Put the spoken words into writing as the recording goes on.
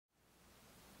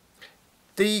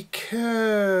The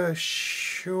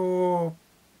Kershaw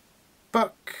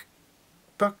Buck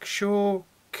Kerbuck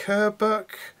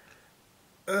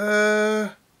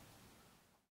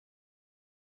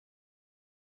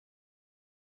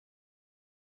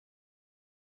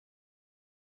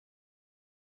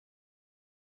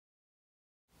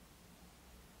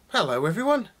Hello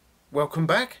everyone, welcome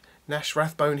back. Nash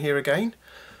Rathbone here again.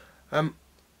 The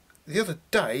other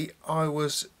day I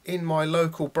was in my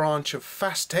local branch of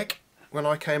Fasttech when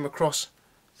I came across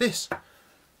this,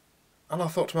 and I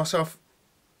thought to myself,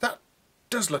 that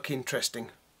does look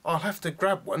interesting. I'll have to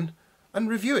grab one and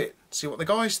review it, see what the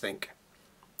guys think.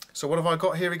 So what have I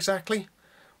got here exactly?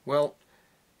 Well,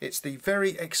 it's the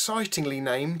very excitingly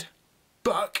named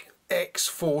Buck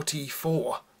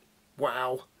X44.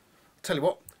 Wow. Tell you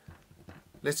what,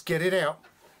 let's get it out.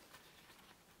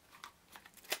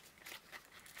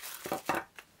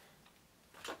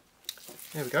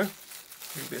 There we go.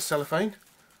 A little bit of cellophane.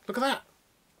 Look at that.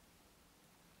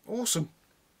 Awesome.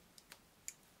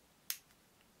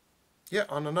 Yeah,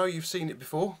 and I know you've seen it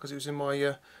before because it was in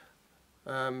my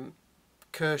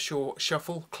Kershaw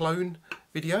Shuffle clone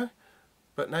video.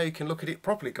 But now you can look at it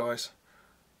properly, guys.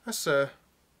 That's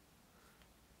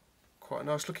quite a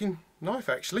nice looking knife,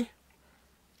 actually.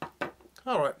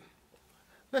 Alright,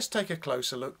 let's take a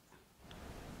closer look.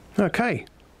 Okay,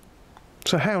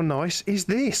 so how nice is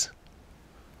this?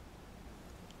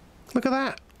 Look at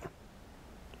that.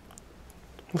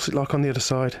 What's it like on the other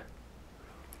side?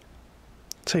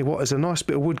 Tell you what, there's a nice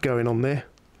bit of wood going on there.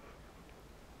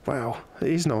 Wow, it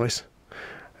is nice.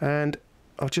 And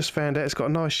I've just found out it's got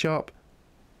a nice sharp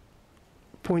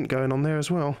point going on there as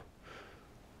well.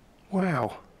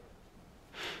 Wow,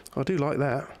 I do like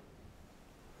that.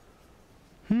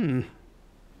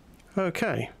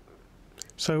 Okay,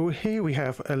 so here we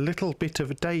have a little bit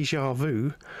of deja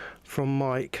vu from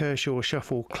my Kershaw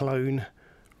Shuffle clone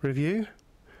review.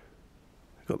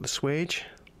 Got the swedge,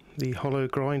 the hollow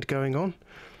grind going on,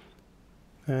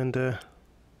 and the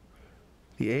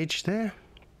edge there.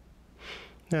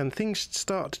 And things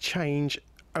start to change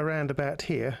around about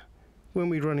here when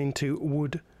we run into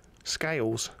wood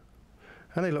scales,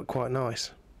 and they look quite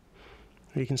nice.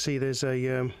 You can see there's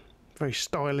a very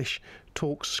stylish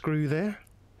Torx screw there.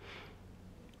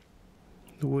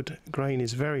 The wood grain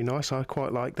is very nice, I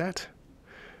quite like that.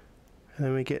 And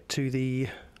then we get to the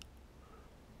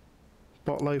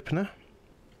bottle opener.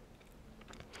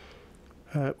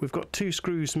 We've got two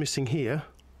screws missing here.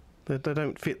 They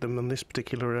don't fit them on this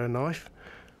particular knife.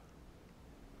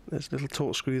 There's a little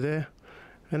Torx screw there.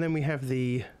 And then we have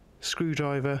the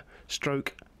screwdriver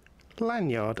stroke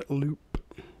lanyard loop.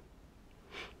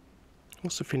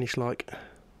 What's the finish like?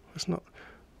 It's not.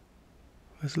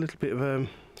 There's a little bit of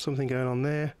something going on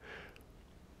there.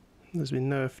 There's been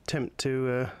no attempt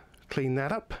to clean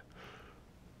that up.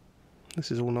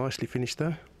 This is all nicely finished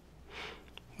though.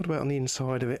 What about on the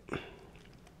inside of it?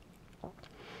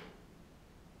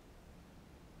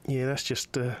 Yeah, that's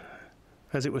just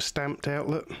as it was stamped out,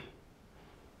 look.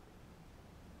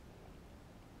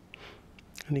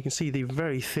 And you can see the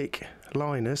very thick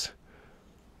liners.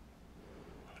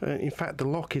 In fact, the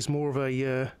lock is more of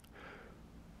a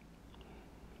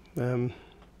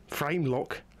frame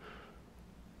lock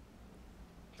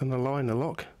than a liner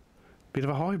lock. Bit of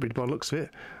a hybrid by the looks of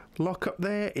it. Lock up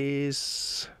there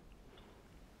is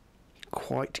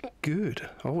quite good,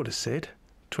 I would have said.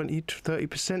 20 to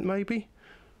 30% maybe.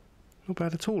 Not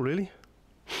bad at all, really.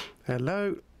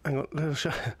 Hello. Hang on,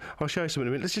 I'll show you something in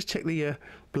a minute. Let's just check the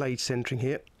blade centering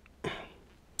here.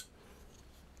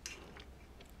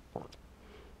 Well,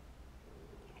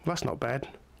 that's not bad.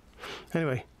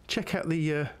 Anyway, check out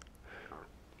the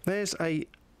there's a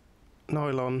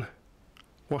nylon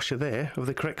washer there of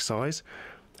the correct size.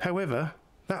 However,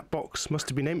 that box must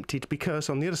have been emptied because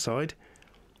on the other side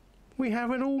we have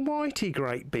an almighty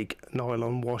great big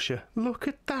nylon washer. Look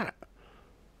at that.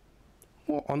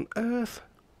 What on earth?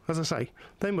 As I say,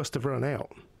 they must have run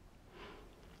out.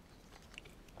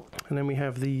 And then we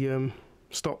have the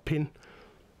stop pin.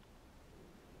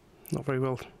 Not very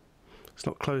well. It's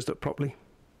not closed up properly.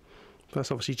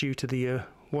 That's obviously due to the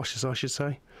washers, I should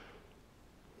say.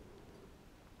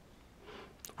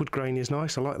 Wood grain is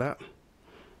nice, I like that.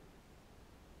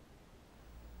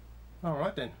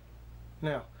 Alright then.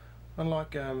 Now,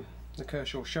 unlike the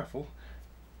Kershaw Shuffle,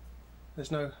 there's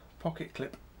no pocket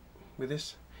clip with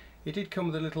this. It did come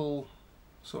with a little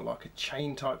sort of like a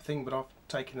chain type thing, but I've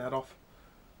taken that off.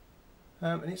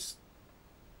 And it's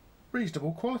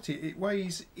reasonable quality. It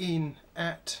weighs in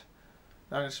at,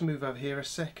 now let's move over here a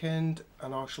second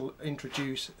and I shall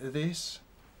introduce this,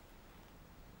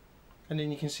 and then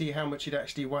you can see how much it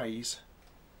actually weighs.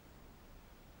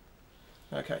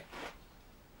 Okay.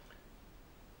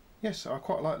 Yes, I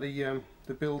quite like the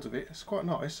build of it. It's quite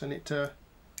nice, and it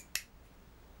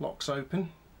locks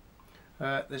open.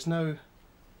 There's no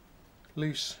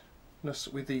looseness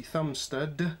with the thumb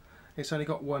stud. It's only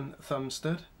got one thumb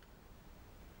stud.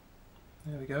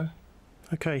 There we go.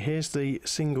 Okay, here's the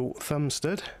single thumb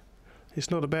stud. It's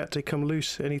not about to come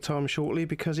loose anytime shortly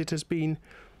because it has been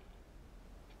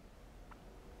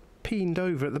peened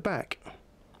over at the back.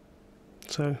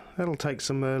 So that'll take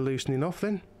some loosening off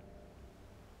then.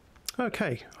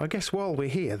 Okay, I guess while we're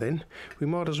here then, we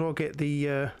might as well get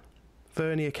the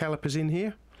vernier calipers in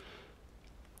here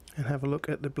and have a look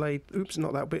at the blade. Oops,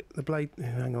 not that bit. The blade,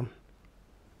 hang on.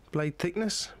 Blade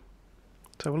thickness.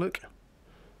 Let's have a look.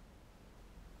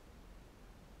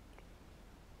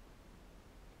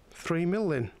 3 mil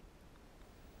then.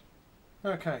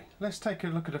 Okay, let's take a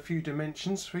look at a few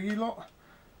dimensions for you lot.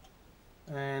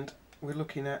 And we're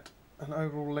looking at an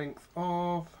overall length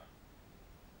of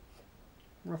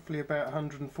roughly about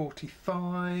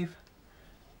 145.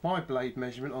 My blade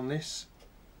measurement on this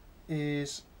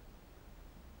is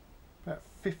about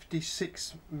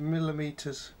 56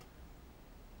 millimeters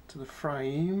to the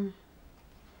frame,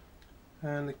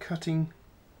 and the cutting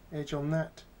edge on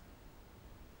that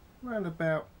around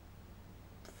about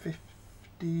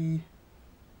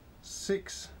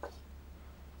 56.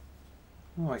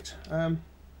 Right,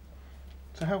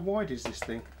 so how wide is this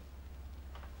thing?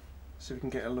 So we can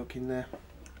get a look in there,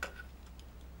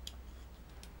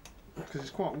 because it's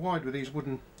quite wide with these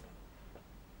wooden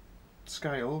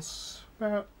scales.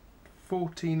 About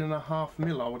 14.5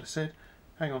 mil, I would have said.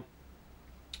 Hang on,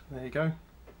 there you go.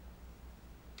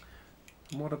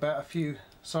 And what about a few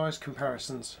size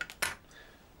comparisons?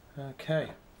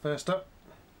 Okay, first up,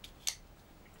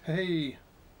 hey,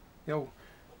 the old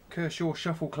Kershaw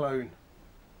shuffle clone.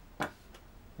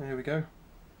 There we go.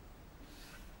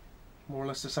 More or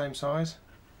less the same size.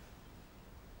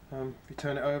 If you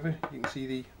turn it over, you can see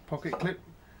the pocket clip,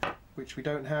 which we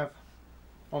don't have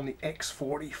on the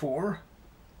X44.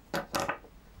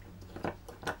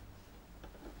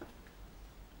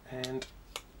 And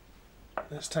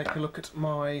let's take a look at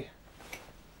my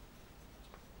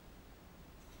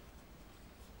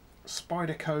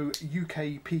Spyderco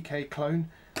UKPK clone.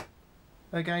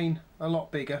 Again, a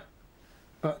lot bigger,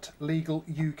 but legal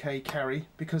UK carry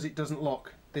because it doesn't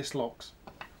lock. This locks.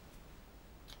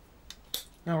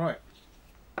 Alright,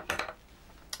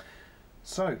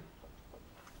 so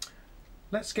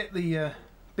let's get the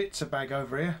bitzer bag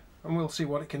over here and we'll see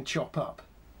what it can chop up.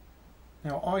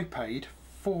 Now, I paid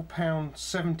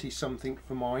 £4.70 something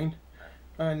for mine,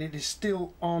 and it is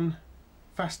still on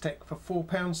Fasttech for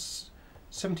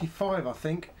 £4.75 I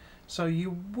think, so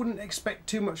you wouldn't expect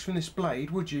too much from this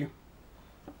blade, would you?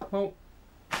 Well,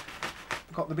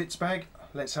 I've got the bits bag,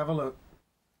 let's have a look.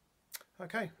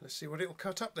 Okay, let's see what it'll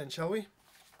cut up then, shall we?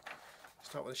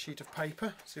 Start with a sheet of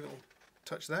paper, see if it'll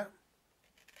touch that.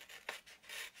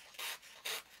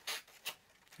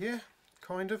 Yeah,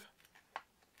 kind of.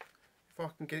 If I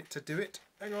can get it to do it.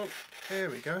 Hang on, there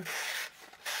we go.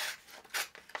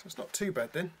 So it's not too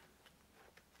bad then.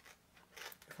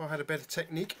 If I had a better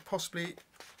technique, possibly...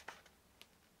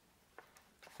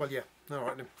 Well, yeah,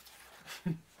 alright then.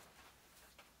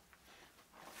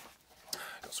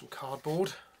 Got some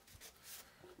cardboard.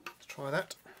 Let's try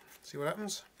that, see what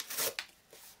happens.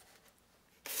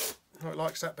 Oh, it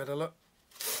likes that better, look.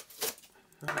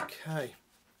 Okay.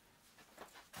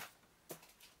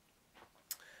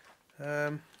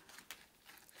 The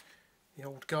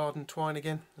old garden twine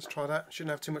again, let's try that. Shouldn't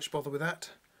have too much bother with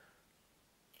that.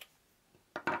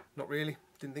 Not really,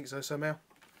 didn't think so somehow.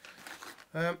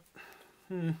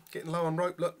 Getting low on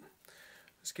rope, look.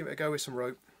 Let's give it a go with some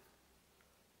rope.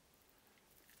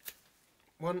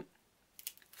 1,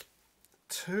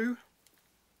 2,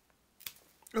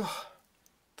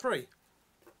 3.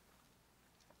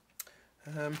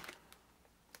 There's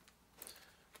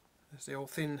the old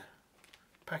thin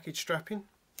package strapping.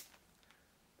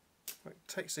 It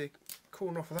takes the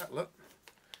corner off of that, look.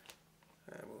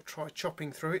 And we'll try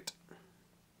chopping through it.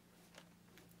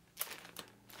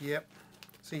 Yep,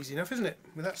 it's easy enough, isn't it,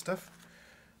 with that stuff?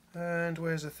 And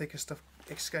where's the thicker stuff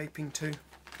escaping to?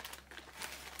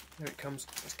 There it comes.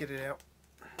 Let's get it out.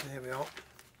 There we are.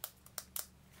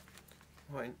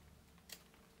 Right.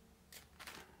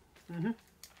 Not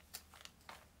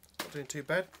doing too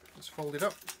bad. Let's fold it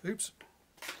up. Oops.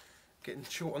 Getting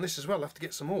short on this as well. I'll have to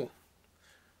get some more.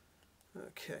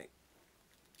 Okay.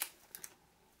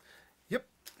 Yep.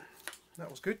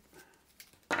 That was good.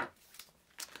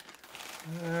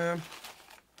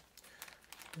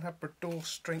 Labrador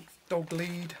strength dog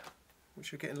lead,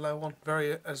 which we're getting low on,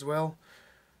 very as well.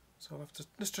 So I'll have to,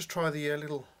 let's just try the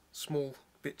little small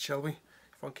bit, shall we?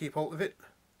 If I can keep hold of it.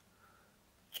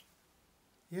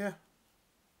 Yeah.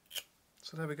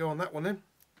 So there we go on that one then.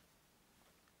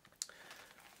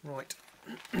 Right.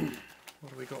 What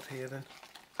have we got here then?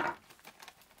 A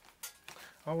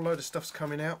whole load of stuff's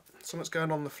coming out. Something's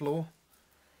going on the floor.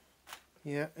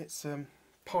 Yeah, it's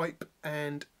pipe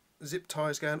and zip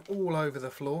ties going all over the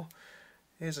floor.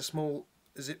 Here's a small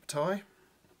zip tie.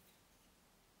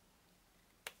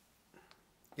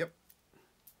 Yep.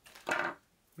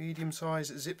 Medium size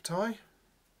zip tie.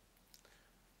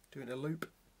 Doing a loop.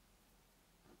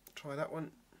 Try that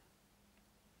one.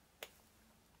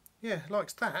 Yeah,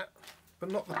 likes that,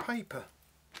 but not the paper.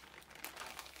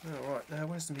 Alright, now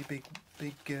where's the big there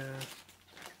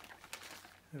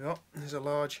we go. There's a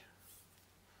large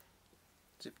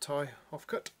zip tie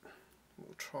offcut.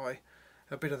 We'll try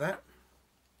a bit of that.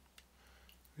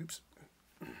 Oops.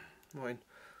 Mine.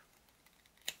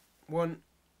 1,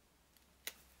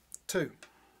 2.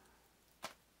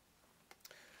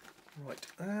 Right,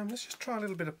 let's just try a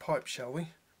little bit of pipe, shall we?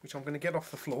 Which I'm going to get off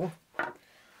the floor.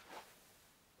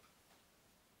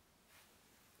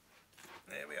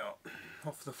 There we are,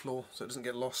 off the floor so it doesn't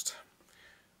get lost.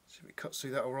 See if it cuts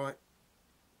through that alright.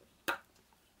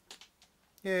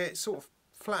 Yeah, it's sort of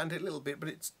flattened it a little bit, but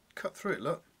it's cut through it,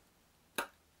 look.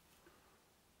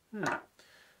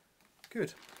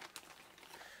 Good.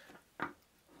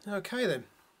 Okay then.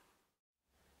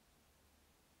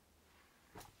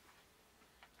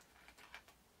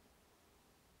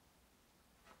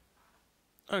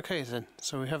 Okay then,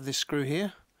 so we have this screw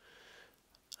here,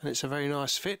 and it's a very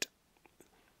nice fit.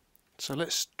 So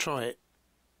let's try it.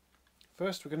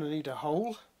 First we're going to need a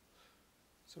hole,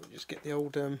 so we'll just get the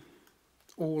old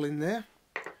awl in there,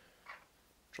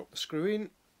 drop the screw in,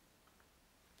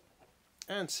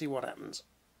 and see what happens.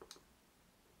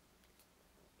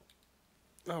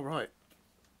 Alright.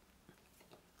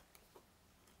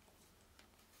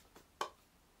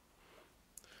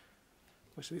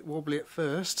 It's a bit wobbly at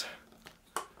first.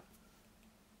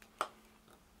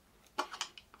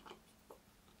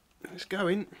 It's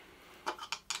going.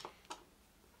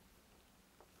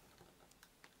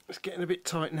 It's getting a bit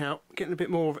tight now, getting a bit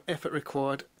more of effort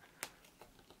required.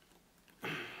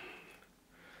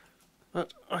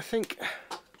 But I think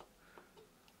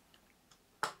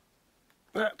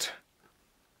that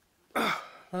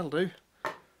that'll do.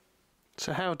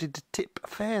 So how did the tip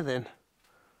fare then?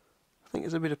 I think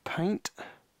there's a bit of paint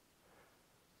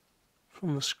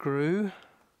from the screw.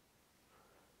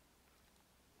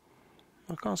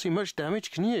 I can't see much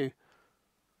damage, can you?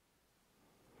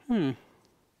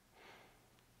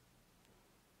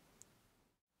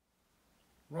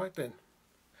 Right then,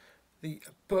 the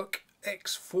Buck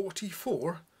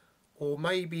X44, or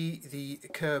maybe the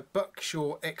Buck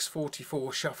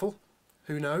X44 shuffle,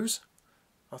 who knows?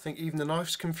 I think even the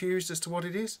knife's confused as to what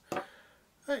it is.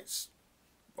 I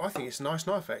think it's a nice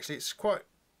knife actually. It's quite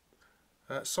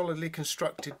solidly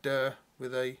constructed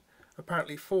with a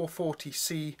apparently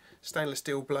 440C stainless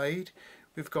steel blade.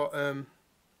 We've got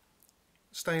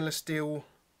stainless steel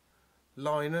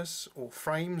liners or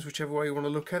frames, whichever way you want to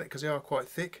look at it, because they are quite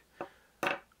thick.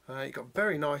 You've got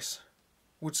very nice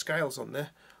wood scales on there.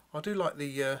 I do like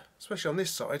the, especially on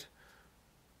this side.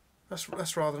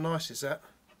 That's rather nice, is that?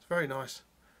 It's very nice.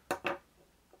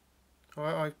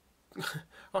 I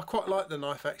quite like the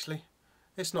knife actually.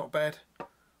 It's not bad.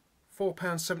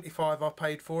 £4.75 I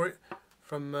paid for it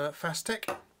from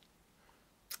Fasttech.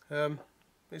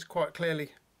 It's quite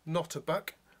clearly not a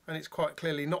Buck, and it's quite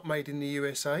clearly not made in the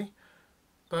USA.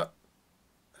 But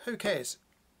who cares?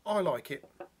 I like it,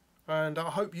 and I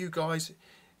hope you guys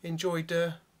enjoyed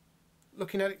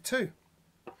looking at it too.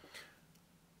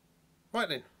 Right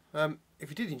then, if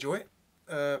you did enjoy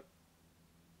it,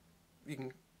 you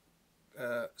can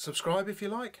subscribe if you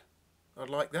like. I'd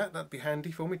like that. That'd be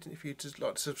handy for me if you'd just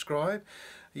like to subscribe.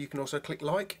 You can also click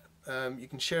like. You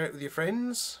can share it with your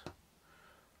friends.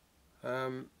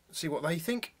 See what they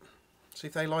think. See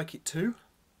if they like it too.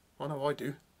 I know I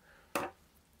do.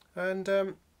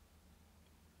 And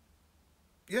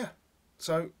yeah,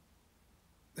 so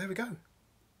there we go.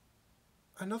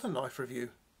 Another knife review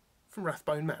from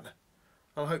Rathbone Manor.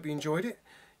 I hope you enjoyed it.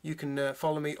 You can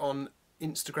follow me on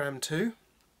Instagram too.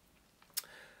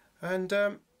 And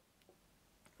well,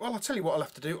 I'll tell you what I'll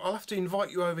have to do. I'll have to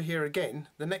invite you over here again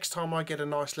the next time I get a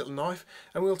nice little knife,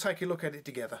 and we'll take a look at it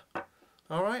together.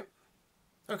 Alright?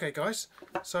 Okay guys,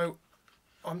 so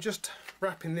I'm just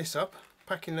wrapping this up,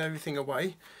 packing everything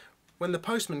away. When the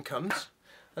postman comes,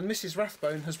 and Mrs.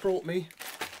 Rathbone has brought me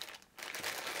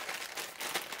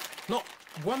not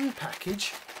one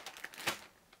package,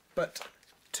 but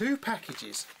 2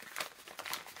 packages.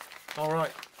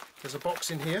 Alright, there's a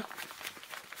box in here.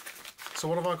 So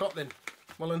what have I got then?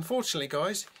 Well, unfortunately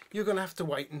guys, you're going to have to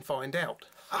wait and find out.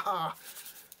 Haha!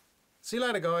 See you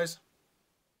later guys.